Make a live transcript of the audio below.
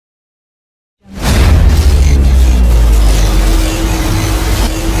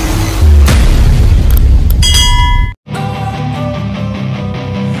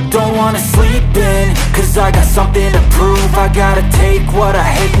lose, I got something to prove. I gotta take what I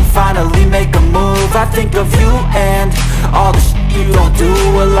hate and finally make a move. I think of you and all the shit you don't do.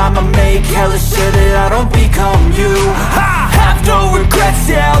 Well, I'ma make hella sure that I don't become you. I have no regrets,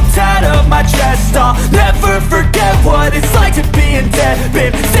 yeah, I'll tie up my chest. I'll never forget what it's like to be in debt.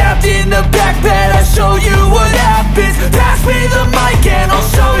 Been stabbed in the back bed, I'll show you what happens. Pass me the mic and I'll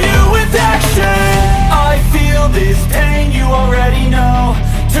show you with action. I feel this pain, you already know.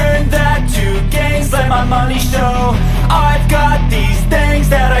 Turn that to gains, let my money show. I've got these things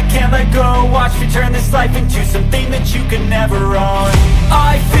that I can't let go. Watch me turn this life into something that you can never own.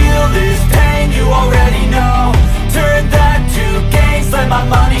 I feel this pain, you already know. Turn that to gains, let my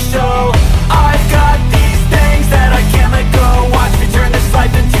money show. I've got these things that I can't let go. Watch me turn this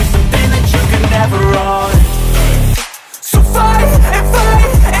life into something that you can never own. So fight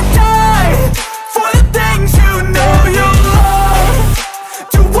and die for the things you know you love.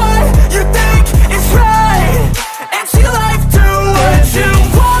 Do what you think is right and see life do what you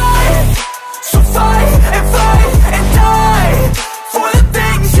want. So fight and die for the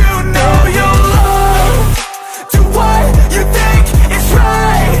things you know you love. Do what you think is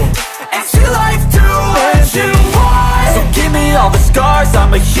right and see life do what you want. So give me all the scars,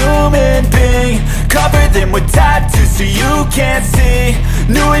 I'm a human being. Cover them with tattoos so you can't see.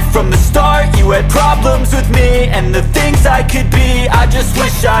 Knew it from the start, you had problems with me and the things I could be, I just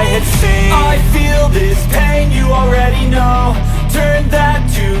wish I had seen. I feel this pain, you already know. Turn that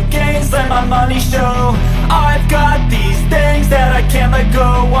to gains, let my money show. I've got these things that I can't let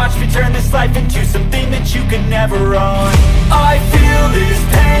go. Watch me turn this life into something that you can never own. I feel this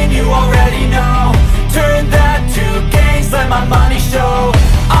pain, you already know. Turn that to gains, let my money show.